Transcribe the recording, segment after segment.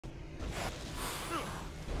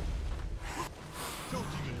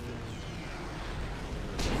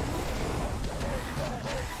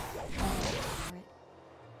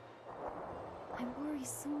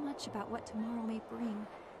much about what tomorrow may bring,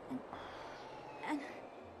 and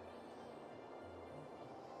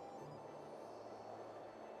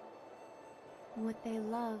what they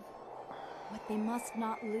love, what they must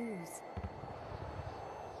not lose.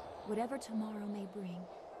 Whatever tomorrow may bring,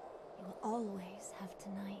 they will always have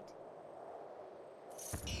tonight.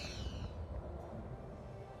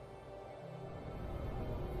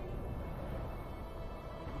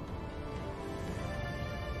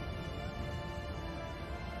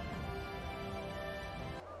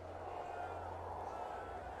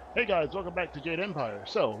 Hey guys, welcome back to Jade Empire.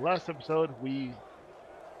 So, last episode we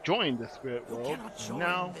joined the spirit world. You cannot join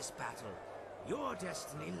now this battle. Your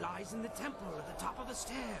destiny lies in the temple at the top of the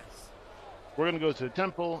stairs. we're going to go to the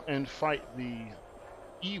temple and fight the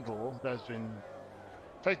evil that's been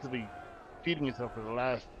effectively feeding itself for the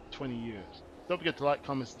last 20 years. Don't forget to like,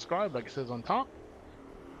 comment, subscribe like it says on top.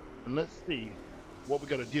 And let's see what we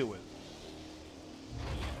got to deal with.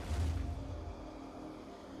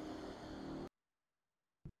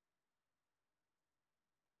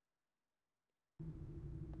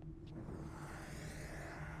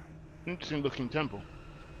 Interesting looking temple.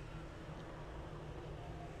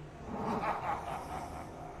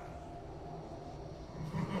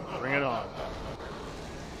 Bring it on.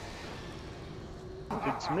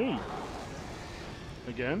 It's me.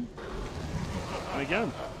 Again. And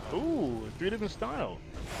again. Ooh, 3 different styles.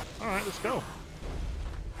 Alright, let's go.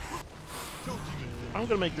 I'm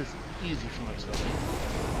gonna make this easy for myself.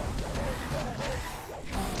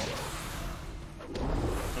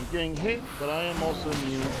 I'm getting hit, but I am also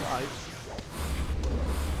immune to ice.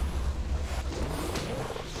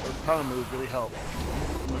 Those power moves really help.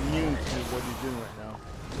 I'm immune to what he's doing right now.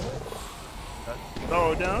 That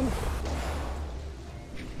throw down.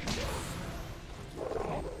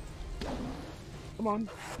 Come on.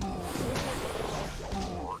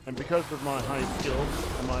 And because of my high skill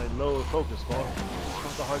and my lower focus bar, it's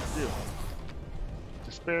not so hard to do.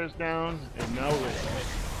 Despair's down, and now we're ready.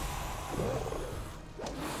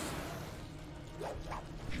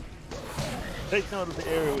 Take note of the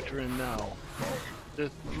area which we're in now.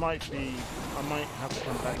 This might be... I might have to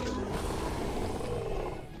come back to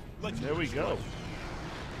this. There we go.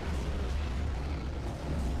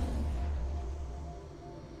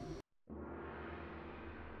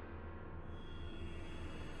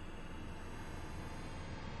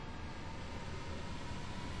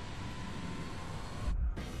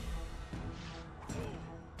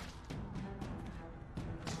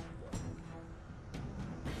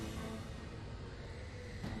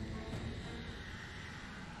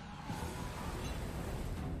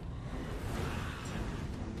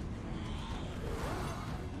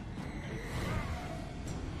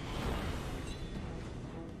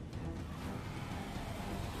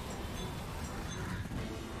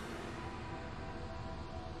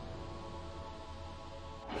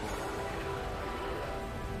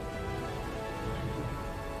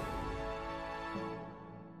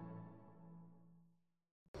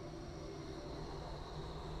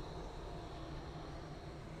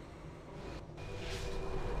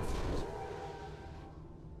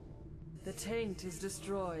 The taint is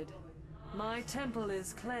destroyed. My temple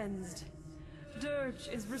is cleansed. Dirge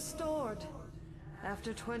is restored.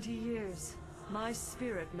 After 20 years, my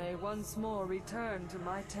spirit may once more return to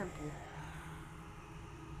my temple.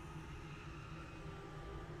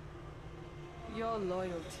 Your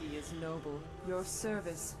loyalty is noble, your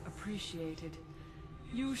service appreciated.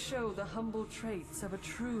 You show the humble traits of a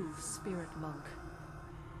true spirit monk.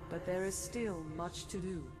 But there is still much to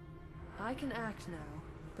do. I can act now,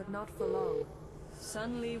 but not for long.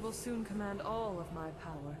 Sun Li will soon command all of my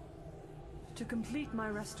power. To complete my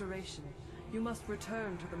restoration, you must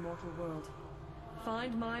return to the mortal world.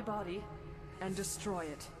 Find my body and destroy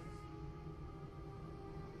it.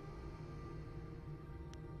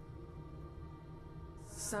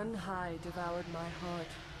 Sun Hai devoured my heart,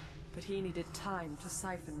 but he needed time to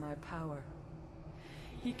siphon my power.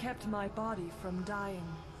 He kept my body from dying,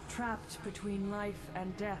 trapped between life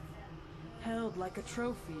and death, held like a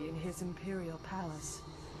trophy in his imperial palace.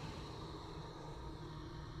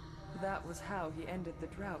 That was how he ended the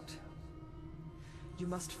drought. You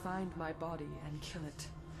must find my body and kill it,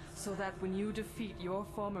 so that when you defeat your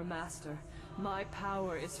former master, my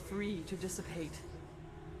power is free to dissipate.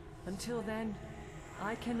 Until then,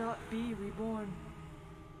 I cannot be reborn.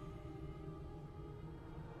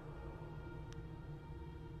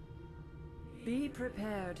 Be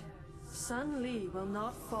prepared. Sun Li will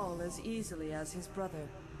not fall as easily as his brother.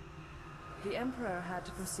 The Emperor had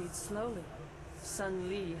to proceed slowly. Sun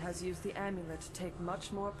Li has used the amulet to take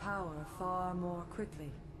much more power far more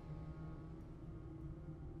quickly.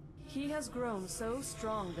 He has grown so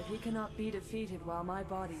strong that he cannot be defeated while my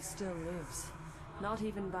body still lives. Not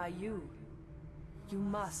even by you. You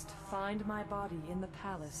must find my body in the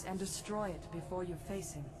palace and destroy it before you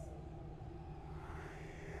face him.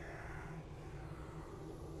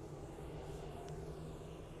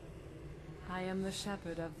 I am the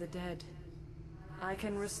shepherd of the dead. I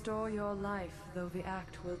can restore your life, though the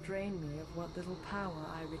act will drain me of what little power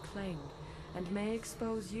I reclaimed, and may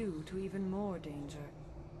expose you to even more danger.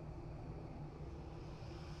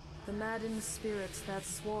 The maddened spirits that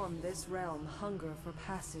swarm this realm hunger for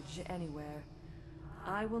passage anywhere.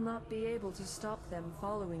 I will not be able to stop them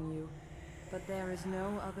following you, but there is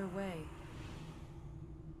no other way.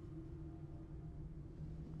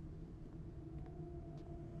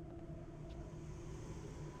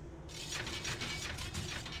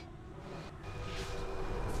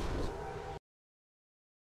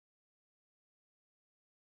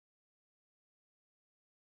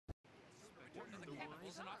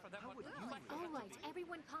 All right,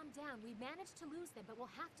 everyone calm down. We managed to lose them, but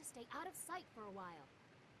we'll have to stay out of sight for a while.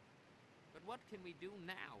 But what can we do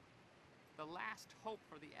now? The last hope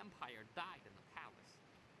for the Empire died in the palace.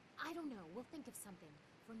 I don't know. We'll think of something.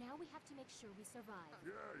 For now, we have to make sure we survive.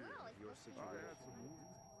 Your situation.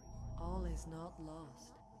 All is not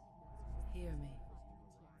lost. Hear me.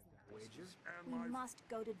 Wages? We must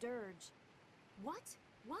go to Dirge. What?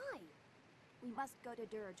 Why? We must go to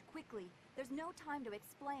Dirge, quickly. There's no time to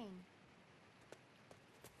explain.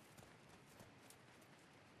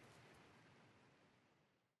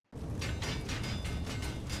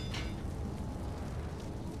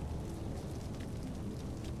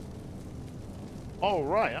 All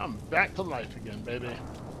right, I'm back to life again, baby.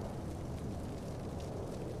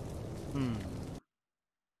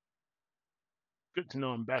 Good to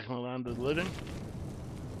know I'm back in the land of the living.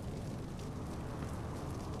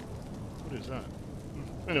 What is that?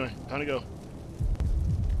 Anyway, time to go.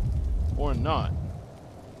 Or not.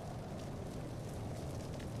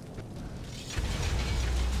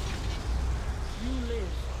 You live,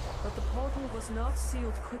 but the portal was not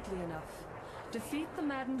sealed quickly enough. Defeat the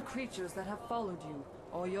maddened creatures that have followed you,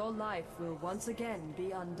 or your life will once again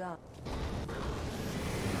be undone.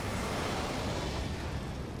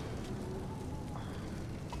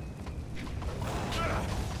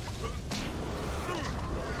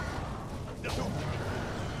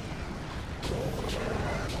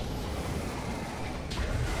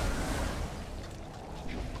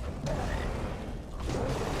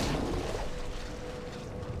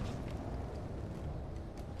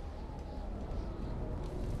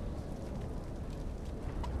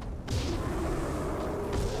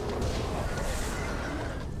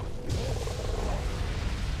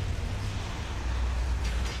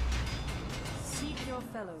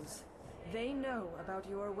 Fellows, they know about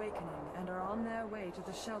your awakening and are on their way to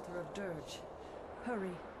the shelter of Dirge.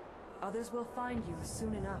 Hurry. Others will find you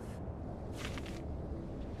soon enough.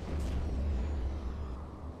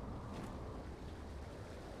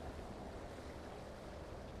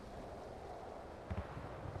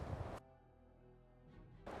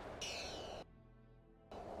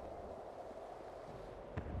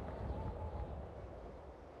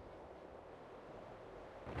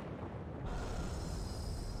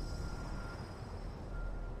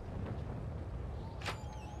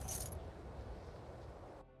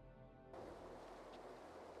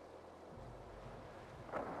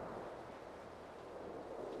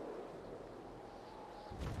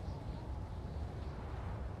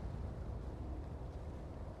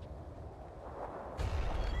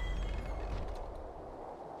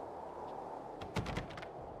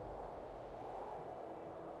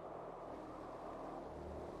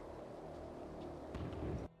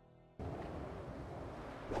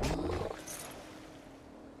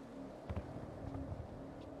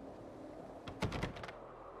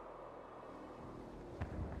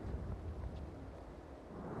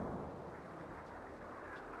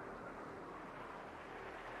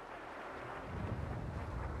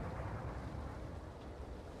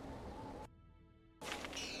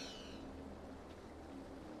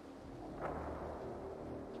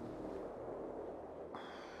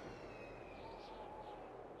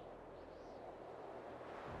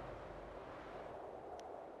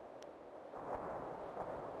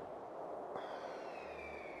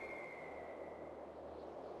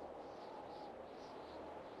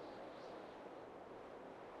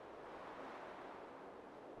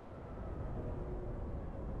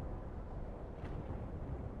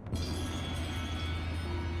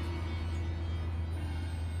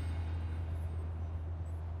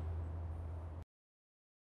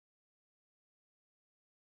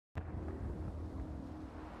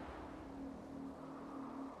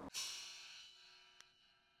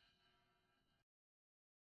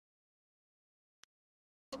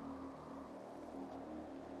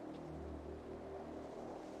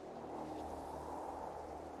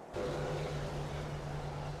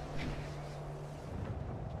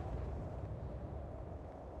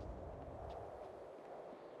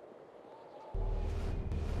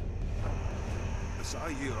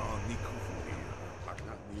 Saira Nikufuri,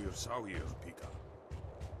 Aknatnir Sawir Pika.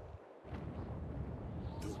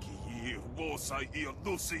 Duki Wosair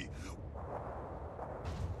Lucy.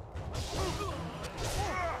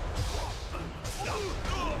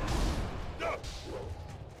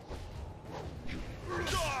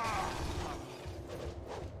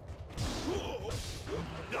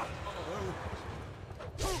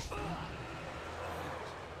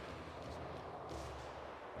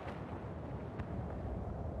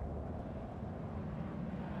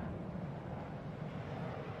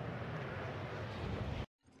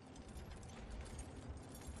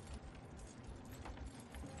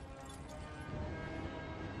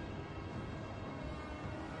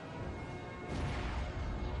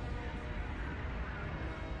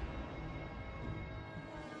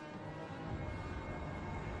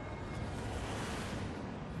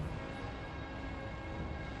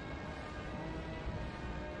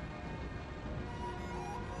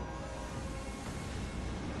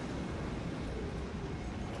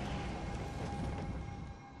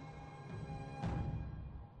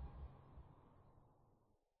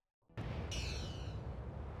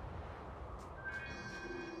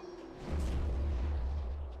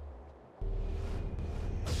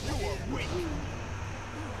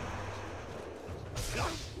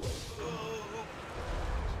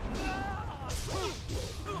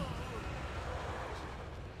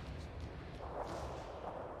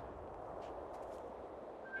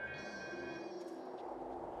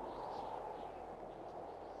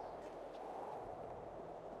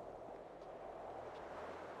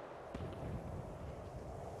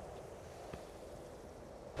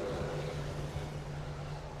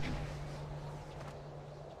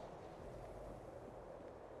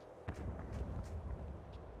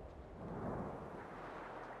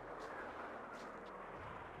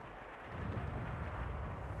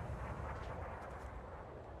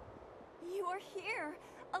 You are here,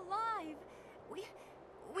 alive.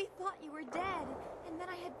 We thought you were dead, and then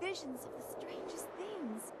I had visions of the strangest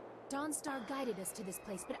things. Dawnstar guided us to this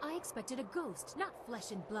place, but I expected a ghost, not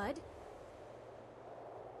flesh and blood.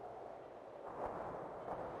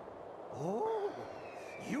 Oh,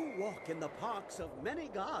 you walk in the parks of many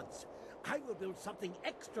gods. I will build something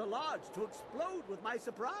extra large to explode with my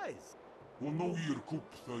surprise. ونوير كوب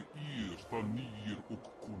ثاير ثانير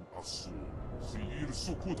أككون أصو سير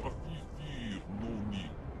سكوت أفيفير نوني.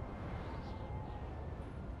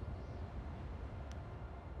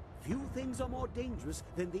 Few things are more dangerous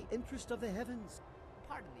than the interest of the heavens.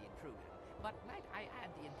 Pardon the intrusion, but might I add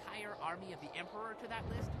the entire army of the Emperor to that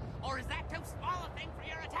list? Or is that too small a thing for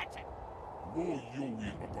your attention? Wo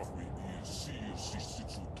yoir akafwe ir sir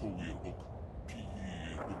sisitsu toir ok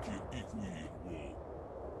piir okir ikweir wo.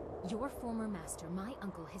 Your former master, my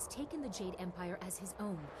uncle, has taken the Jade Empire as his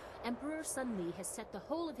own. Emperor Sun Li has set the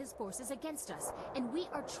whole of his forces against us, and we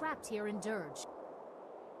are trapped here in Dirge.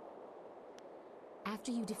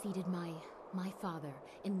 After you defeated my father,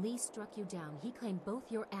 and Li struck you down, he claimed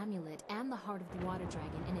both your amulet and the heart of the water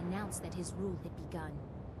dragon and announced that his rule had begun.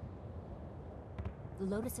 The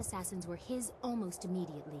Lotus Assassins were his almost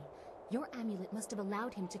immediately. Your amulet must have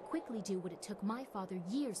allowed him to quickly do what it took my father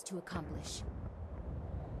years to accomplish.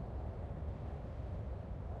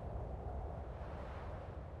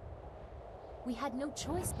 We had no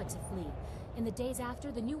choice but to flee. In the days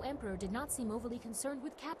after, the new Emperor did not seem overly concerned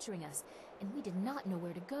with capturing us, and we did not know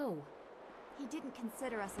where to go. He didn't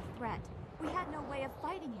consider us a threat. We had no way of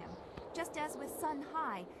fighting him. Just as with Sun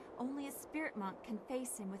High, only a spirit monk can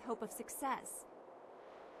face him with hope of success.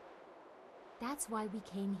 That's why we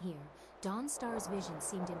came here. Dawnstar's vision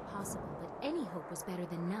seemed impossible, but any hope was better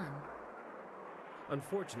than none.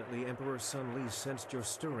 Unfortunately, Emperor Sun Li sensed your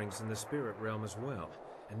stirrings in the spirit realm as well,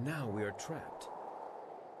 and now we are trapped.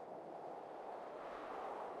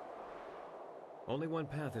 Only one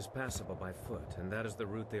path is passable by foot, and that is the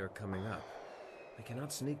route they are coming up. We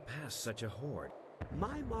cannot sneak past such a horde.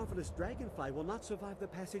 My marvelous dragonfly will not survive the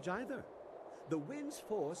passage either. The winds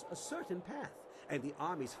force a certain path, and the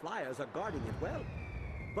army's flyers are guarding it well.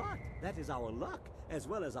 But that is our luck, as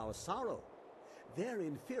well as our sorrow. Their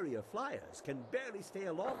inferior flyers can barely stay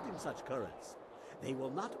aloft in such currents. They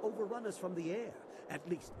will not overrun us from the air, at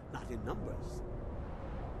least not in numbers.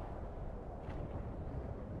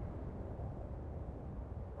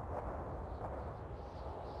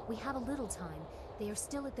 We have a little time. They are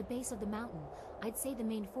still at the base of the mountain. I'd say the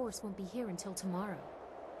main force won't be here until tomorrow.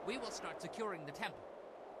 We will start securing the temple.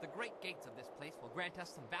 The great gates of this place will grant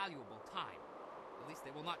us some valuable time. At least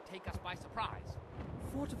they will not take us by surprise.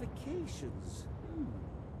 Fortifications?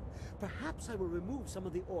 Perhaps I will remove some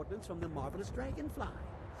of the ordnance from the marvelous dragonfly.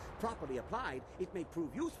 Properly applied, it may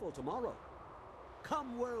prove useful tomorrow.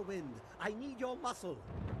 Come, whirlwind. I need your muscle.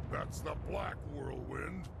 That's the Black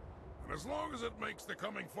Whirlwind. And as long as it makes the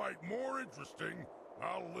coming fight more interesting,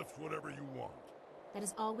 I'll lift whatever you want. That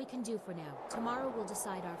is all we can do for now. Tomorrow we'll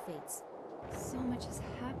decide our fates. So much has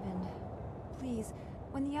happened. Please,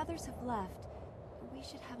 when the others have left, we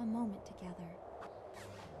should have a moment together.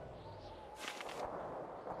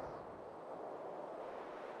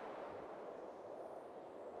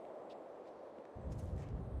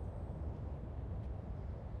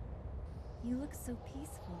 You look so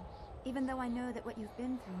peaceful, even though I know that what you've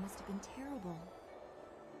been through must have been terrible.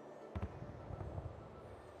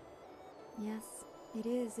 Yes, it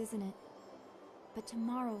is, isn't it? But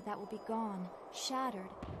tomorrow that will be gone, shattered.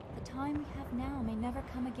 The time we have now may never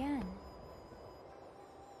come again.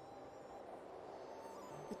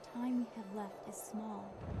 The time we have left is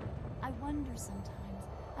small. I wonder sometimes,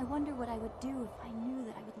 I wonder what I would do if I knew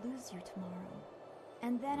that I would lose you tomorrow.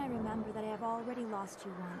 And then I remember that I have already lost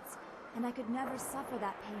you once, and I could never suffer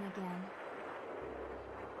that pain again.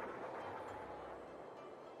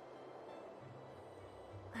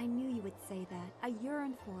 I knew you would say that. I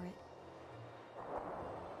yearn for it.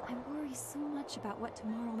 I worry so much about what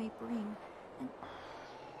tomorrow may bring,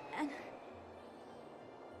 and...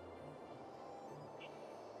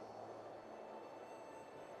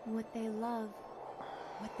 What they love,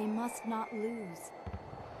 what they must not lose.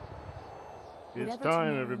 It's Whatever time,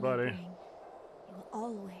 tomorrow may everybody. bring, you will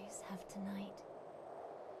always have tonight.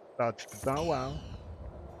 That's the wow.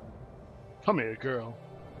 Come here, girl.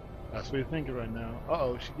 That's what you're thinking right now.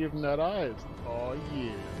 Uh-oh, she giving that eyes. Oh,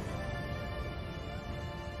 yeah.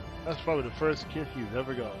 That's probably the first kiss he's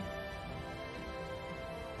ever gotten.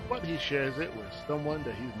 But he shares it with someone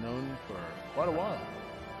that he's known for quite a while.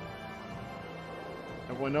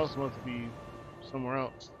 Everyone else must be somewhere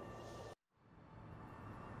else.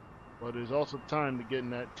 But it's also time to get in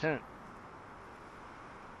that tent.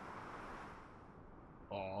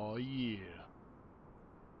 Oh, yeah.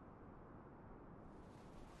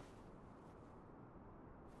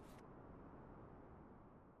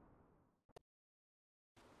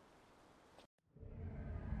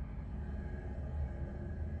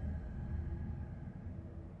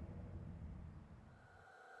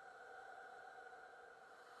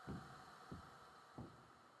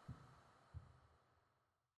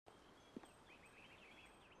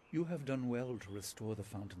 You have done well to restore the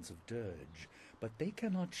Fountains of Dirge, but they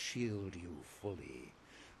cannot shield you fully.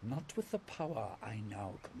 Not with the power I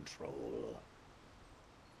now control.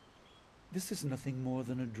 This is nothing more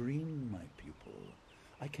than a dream, my pupil.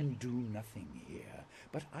 I can do nothing here,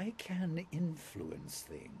 but I can influence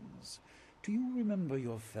things. Do you remember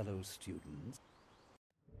your fellow students?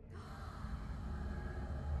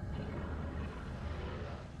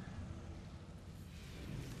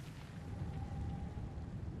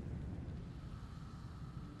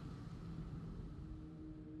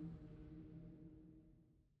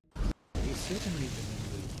 They certainly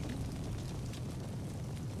remember you.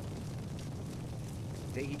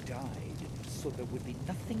 They died so there would be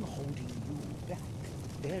nothing holding you back.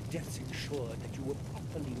 Their deaths ensured that you were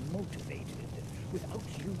properly motivated. Without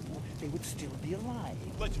you, they would still be alive.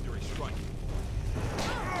 Legendary strike.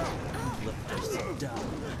 Let us down.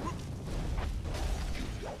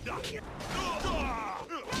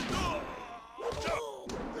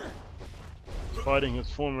 Fighting his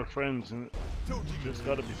former friends, and there's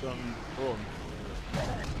gotta be something for him.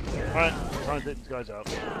 Alright, try and take these guys out.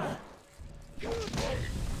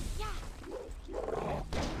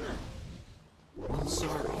 I'm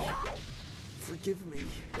sorry. Forgive me.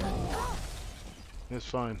 It's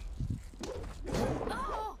fine.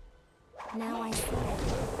 Now I see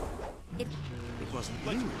it. It wasn't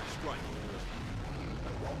legendary strike.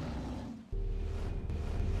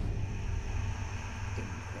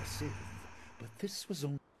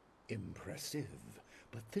 Impressive,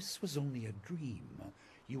 but this was only a dream.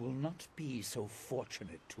 You will not be so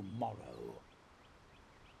fortunate tomorrow.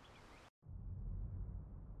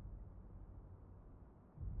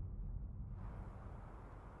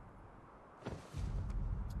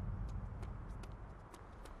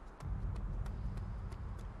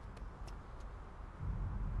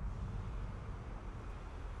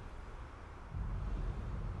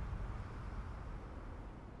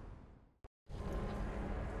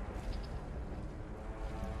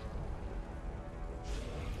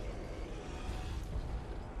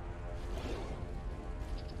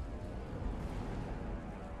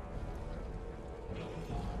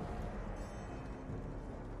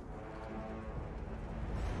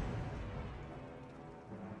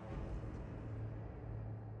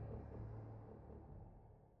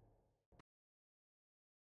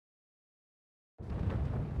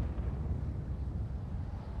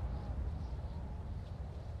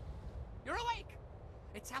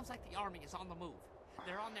 It sounds like the army is on the move.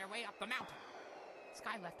 They're on their way up the mountain.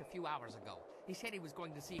 Sky left a few hours ago. He said he was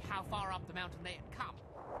going to see how far up the mountain they had come.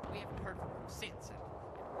 We haven't heard from him since, and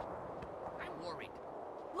I'm worried.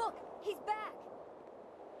 Look, he's back!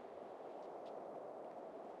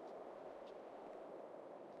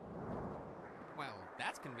 Well,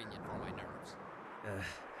 that's convenient for my nerves.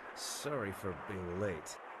 Sorry for being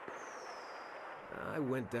late. I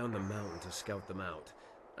went down the mountain to scout them out.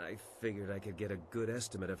 I figured I could get a good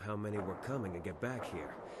estimate of how many were coming and get back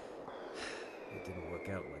here. It didn't work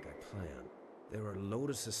out like I planned. There are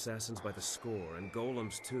Lotus assassins by the score, and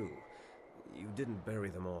golems too. You didn't bury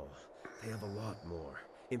them all. They have a lot more.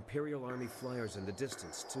 Imperial Army flyers in the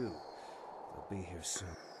distance too. They'll be here soon.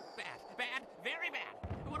 Bad, very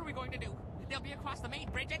bad. What are we going to do? They'll be across the main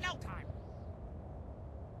bridge in no time.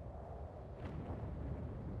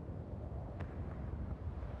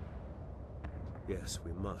 Yes,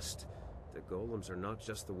 we must. The golems are not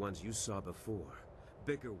just the ones you saw before.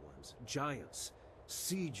 Bigger ones, giants,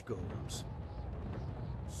 siege golems.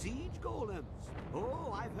 Siege golems?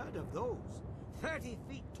 Oh, I've heard of those. 30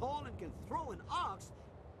 feet tall and can throw in arcs.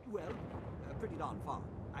 Well, pretty darn far.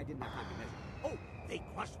 I didn't have time to measure. Oh, they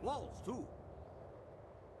crush walls, too.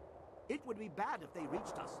 It would be bad if they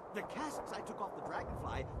reached us. The casks I took off the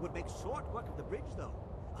Dragonfly would make short work of the bridge, though.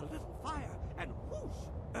 A little fire, and whoosh,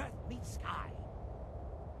 earth meets sky.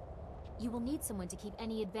 You will need someone to keep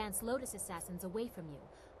any advanced Lotus assassins away from you.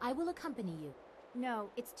 I will accompany you.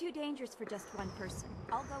 No, it's too dangerous for just one person.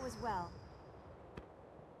 I'll go as well.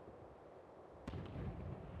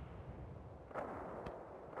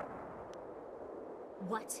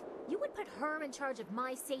 What? You would put her in charge of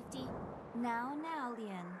my safety? Now,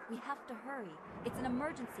 Lien. We have to hurry. It's an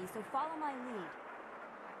emergency, so follow my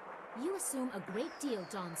lead. You assume a great deal,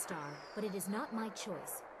 Dawnstar, but it is not my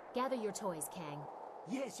choice. Gather your toys, Kang.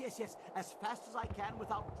 Yes. As fast as I can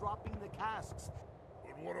without dropping the casks.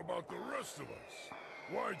 But what about the rest of us?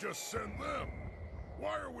 Why just send them?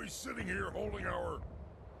 Why are we sitting here holding our...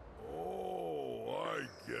 Oh, I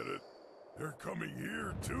get it. They're coming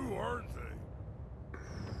here too, aren't they?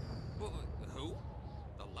 Who?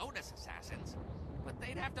 The Lotus assassins? But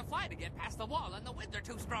they'd have to fly to get past the wall, and the winds are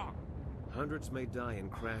too strong. Hundreds may die in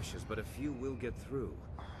crashes, but a few will get through.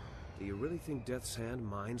 Do you really think Death's Hand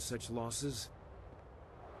minds such losses?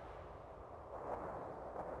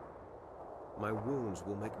 My wounds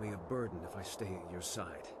will make me a burden if I stay at your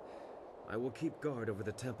side. I will keep guard over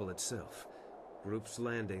the temple itself. Groups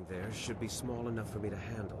landing there should be small enough for me to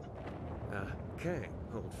handle. Kang,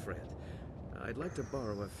 old friend, I'd like to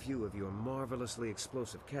borrow a few of your marvelously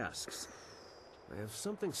explosive casks. I have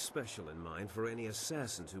something special in mind for any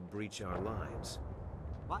assassins who breach our lines.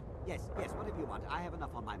 What? Yes, whatever you want. I have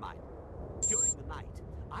enough on my mind. During the night,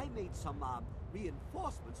 I made some,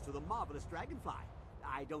 reinforcements to the marvelous Dragonfly.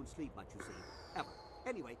 I don't sleep much, you see. Ever.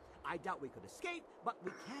 Anyway, I doubt we could escape, but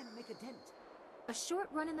we can make a dent. A short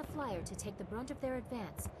run in the flyer to take the brunt of their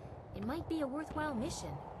advance. It might be a worthwhile mission,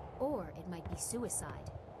 or it might be suicide.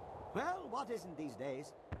 Well, what isn't these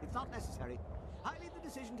days? It's not necessary. I leave the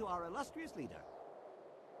decision to our illustrious leader.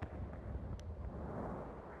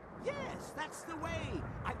 Yes, that's the way!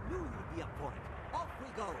 I knew you'd be up for it. Off we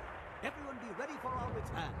go. Everyone be ready for our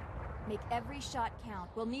return. Make every shot count.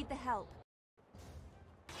 We'll need the help.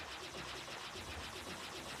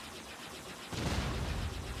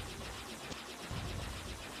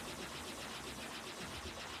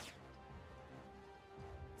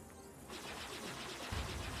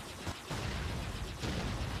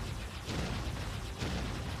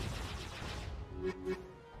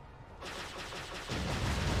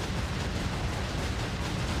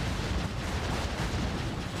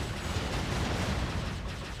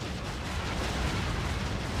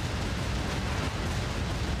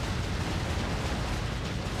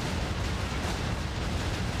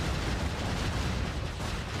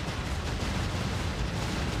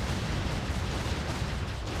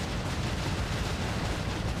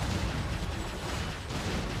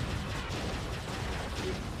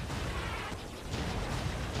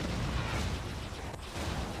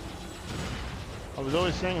 I was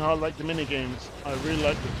always saying how I like the minigames. I really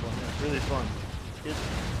like this one. It's really fun. It's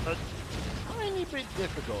a tiny bit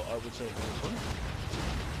difficult, I would say, for this one.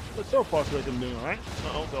 But so far, I feel like I'm doing alright.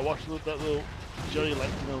 Uh-oh, I watched that little jelly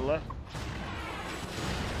light to the left.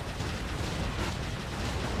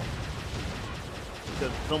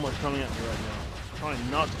 There's so much coming at me right now.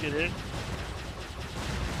 Trying not to get hit.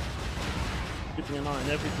 Keeping an eye on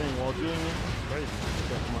everything while doing it. It's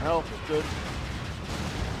crazy. Got more health, it's good.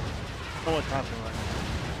 So much happening right now.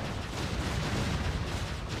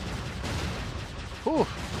 Whew.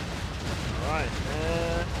 Alright,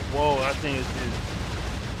 man. Whoa, that thing is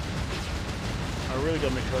I really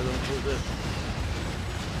gotta make sure I don't do this.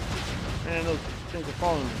 Man, those things are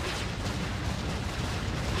following me.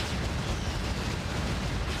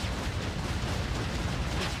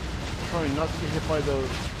 Trying not to get hit by those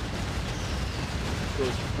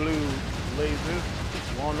blue lasers,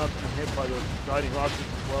 while not getting hit by those guiding rockets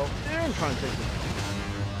as well, and trying to take them out.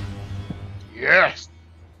 Yes!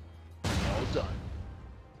 All done.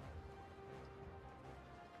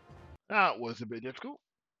 That was a bit difficult.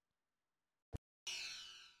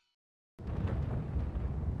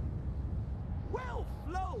 Well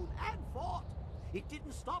flown and fought. It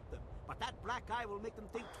didn't stop them, but that black eye will make them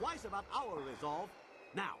think twice about our resolve.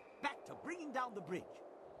 Now, back to bringing down the bridge.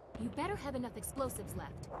 You better have enough explosives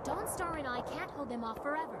left. Dawnstar and I can't hold them off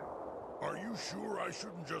forever. Are you sure I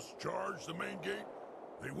shouldn't just charge the main gate?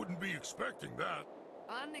 They wouldn't be expecting that.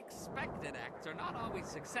 Unexpected acts are not always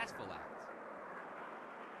successful acts.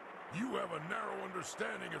 You have a narrow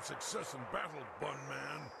understanding of success in battle, Bun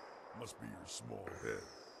Man. Must be your small head.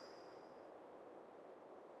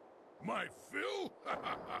 My fill?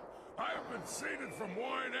 I have been sated from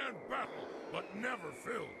wine and battle, but never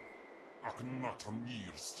filled.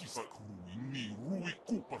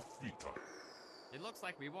 It looks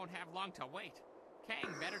like we won't have long to wait.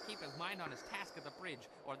 Kang better keep his mind on his task at the bridge,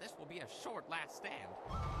 or this will be a short last stand.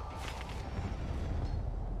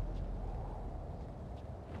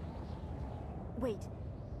 Wait,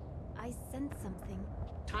 I sense something.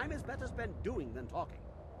 Time is better spent doing than talking.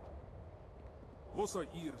 Vosa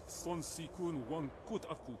ir son sikun wan kut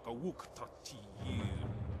aku kawuk tatir.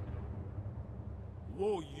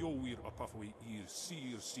 Wo yoir apafwe ir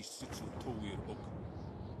sir sisitsu toir ok.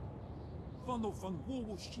 Vano van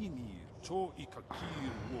wo shinir cho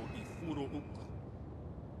ikakir wo ifuro ok.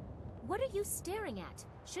 What are you staring at?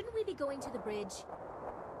 Shouldn't we be going to the bridge?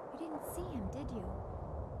 You didn't see him, did you?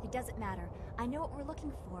 It doesn't matter. I know what we're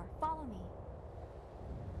looking for. Follow me.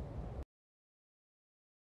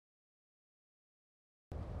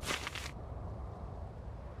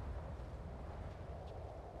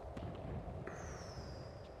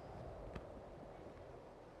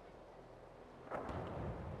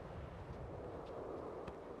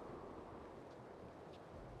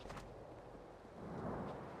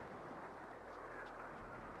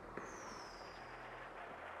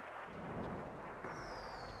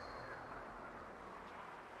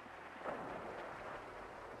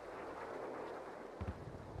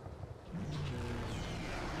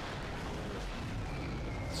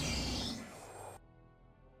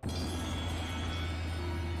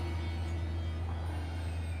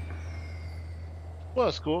 Well,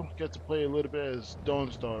 that's cool. Get to play a little bit as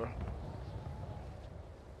Dawnstar.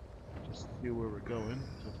 Just see where we're going.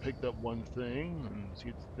 So picked up one thing, and see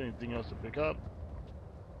if there's anything else to pick up.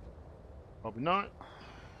 Probably not.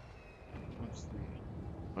 Let's see.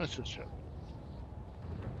 Let's just check.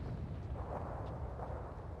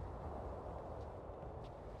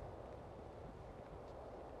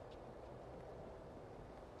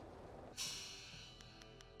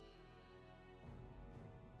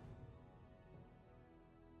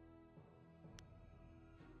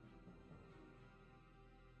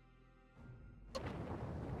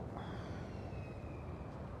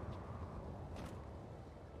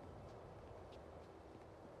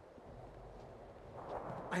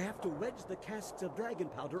 I have to wedge the casks of dragon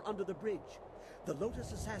powder under the bridge. The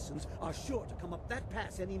Lotus assassins are sure to come up that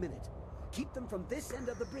pass any minute. Keep them from this end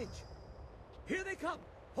of the bridge. Here they come!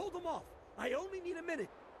 Hold them off! I only need a minute!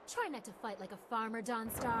 Try not to fight like a farmer,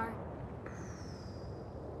 Dawnstar.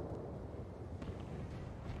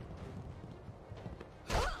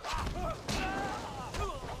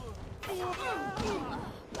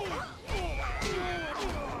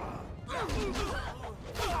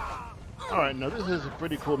 Alright, now this is a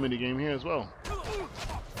pretty cool minigame here as well.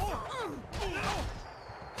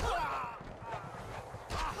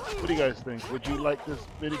 What do you guys think? Would you like this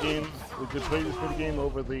minigame? Would you play this minigame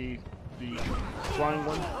over the flying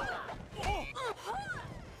one?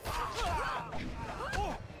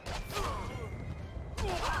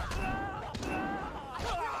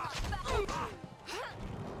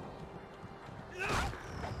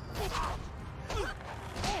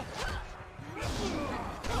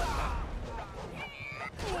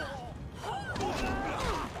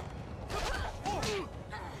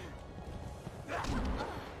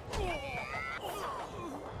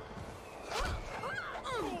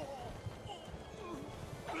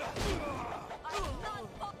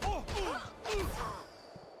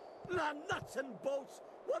 Nuts and bolts!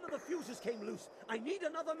 One of the fuses came loose. I need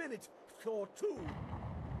another minute. Or two.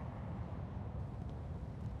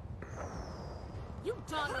 You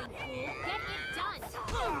dawdling fool! Get it done!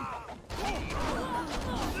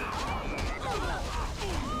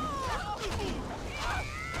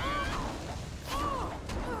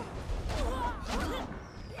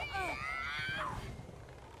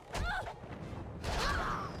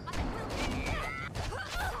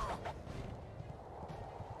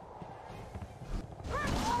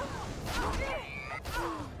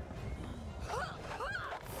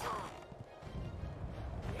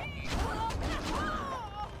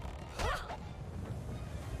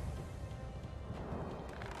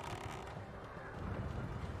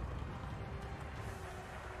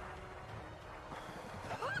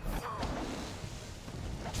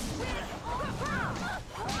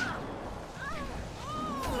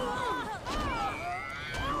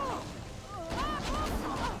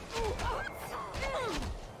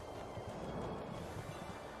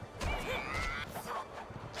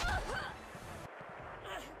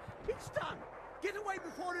 It's done! Get away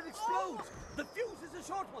before it explodes! The fuse is a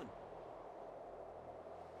short one!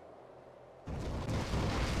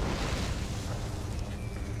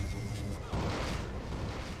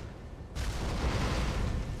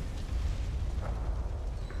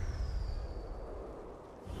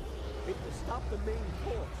 It will stop the main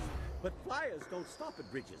force, but flyers don't stop at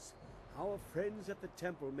bridges. Our friends at the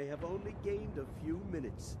temple may have only gained a few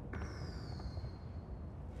minutes.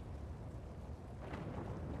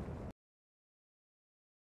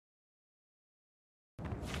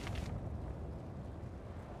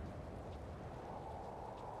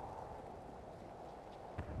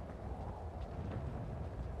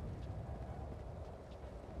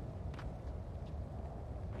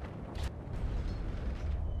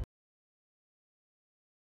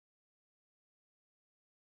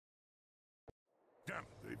 Damn it,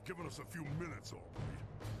 they've given us a few minutes already.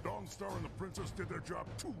 Dawn and the Princess did their job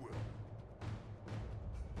too well.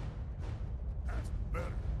 That's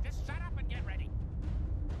better. Just shut up and get ready.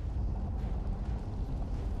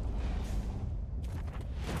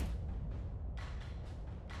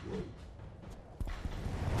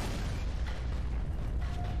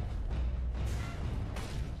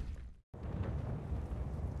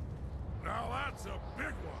 Now that's a big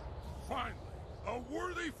one. Finally, a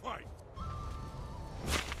worthy fight.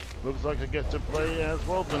 Looks like I get to play as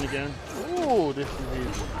Wolfman again. Ooh, this is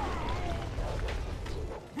easy.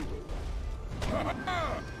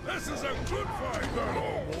 This is a good fight. That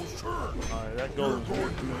almost hurt. Alright, that goes.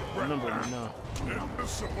 Remember me now. Isn't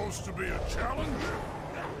this supposed to be a challenge?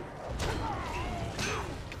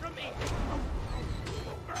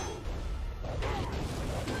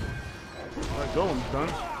 Alright, Golem's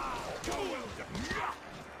done.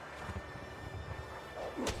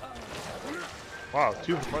 Wow,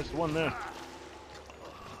 2 for the price of 1 there.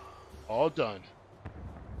 All done.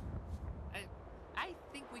 I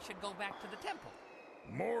think we should go back to the temple.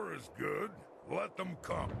 More is good. Let them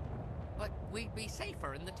come. But we'd be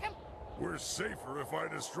safer in the temple. We're safer if I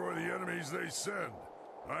destroy the enemies they send.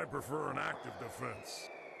 I prefer an active defense.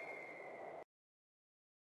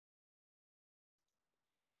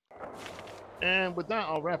 And with that,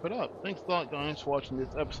 I'll wrap it up. Thanks a lot, guys, for watching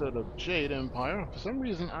this episode of Jade Empire. For some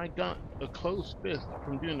reason, I got a closed fist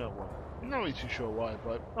from doing that one. I'm not really too sure why,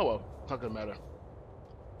 but oh well, it's not gonna matter.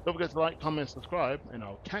 Don't forget to like, comment, subscribe, and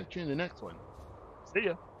I'll catch you in the next one. See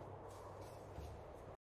ya!